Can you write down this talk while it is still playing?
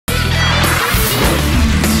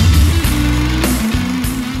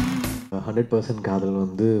100% காதல்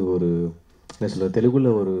வந்து ஒரு என்ன சொல்ல தெலுங்குல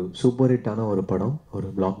ஒரு சூப்பர் ஹிட்டான ஒரு படம், ஒரு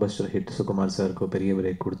பிளாக் பஸ்டர் ஹிட். சுகுமார் சாருக்கு பெரிய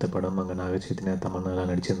பிரேக் கொடுத்த படம். அங்கே நாகச்சைத்தன்யா தமன்னாலாம்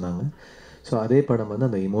நடிச்சிருந்தாங்க. ஸோ அதே படம் வந்து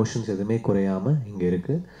அந்த இமோஷன்ஸ் எதுவுமே குறையாமல் இங்கே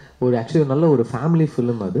இருக்குது. ஒரு ஆக்சுவலி நல்ல ஒரு ஃபேமிலி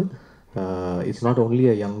ஃபிலிம் அது. It's not only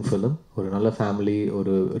a young film. ஒரு நல்ல ஃபேமிலி,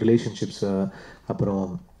 ஒரு ரிலேஷன்ஷிப்ஸ், அப்புறம்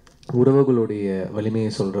உறவுகளுடைய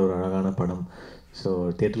வலிமையை சொல்கிற ஒரு அழகான படம். ஸோ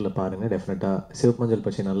தியேட்டரில் பாருங்கள். டெஃபினட்டாக சிவப்பு மஞ்சள்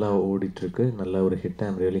பச்சை நல்லா ஓடிட்டுருக்கு. நல்ல ஒரு hit.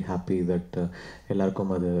 I'm really happy that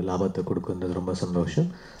எல்லாருக்கும் அது லாபத்தை கொடுக்குன்றது ரொம்ப சந்தோஷம்.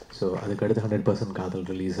 ஸோ அதுக்கடுத்து 100% காதல்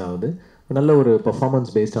ரிலீஸ் ஆகுது. நல்ல ஒரு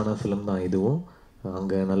பர்ஃபார்மன்ஸ் பேஸ்டான ஃபிலிம் தான் இதுவும்.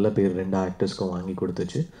 அங்கே நல்ல பேர் 2 ஆக்டர்ஸ்க்கும் வாங்கி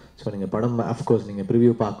கொடுத்துச்சு. ஸோ நீங்கள் படம் அஃப்கோர்ஸ் நீங்கள்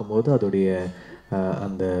ப்ரிவ்யூ பார்க்கும்போது அதோடைய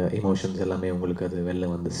அந்த இமோஷன்ஸ் எல்லாமே உங்களுக்கு அது வெளில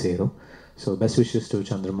வந்து சேரும். So best wishes to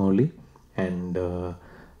Chandramouli and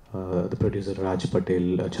the producer Raj Patel,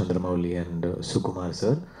 Chandramouli and Sukumar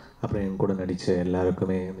sir. அப்புறம் என் கூட நடித்த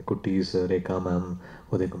எல்லாருக்குமே, குட்டீஸ், ரேகா மேம்,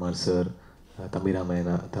 உதயகுமார் சார்,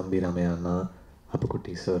 தம்பிராமையா அண்ணா,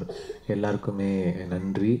 அப்புக்குட்டி சார், எல்லாருக்குமே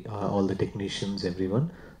நன்றி. All the technicians, every one.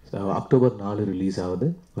 October 4 release ஆகுது.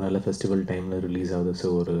 ஒரு நல்ல ஃபெஸ்டிவல் டைமில் ரிலீஸ் ஆகுது. ஸோ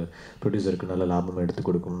ஒரு ப்ரொடியூசருக்கு நல்ல லாபம் எடுத்து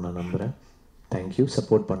கொடுக்கும்னு நான் நம்புகிறேன். தேங்க்யூ.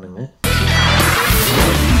 சப்போர்ட் பண்ணுங்கள்.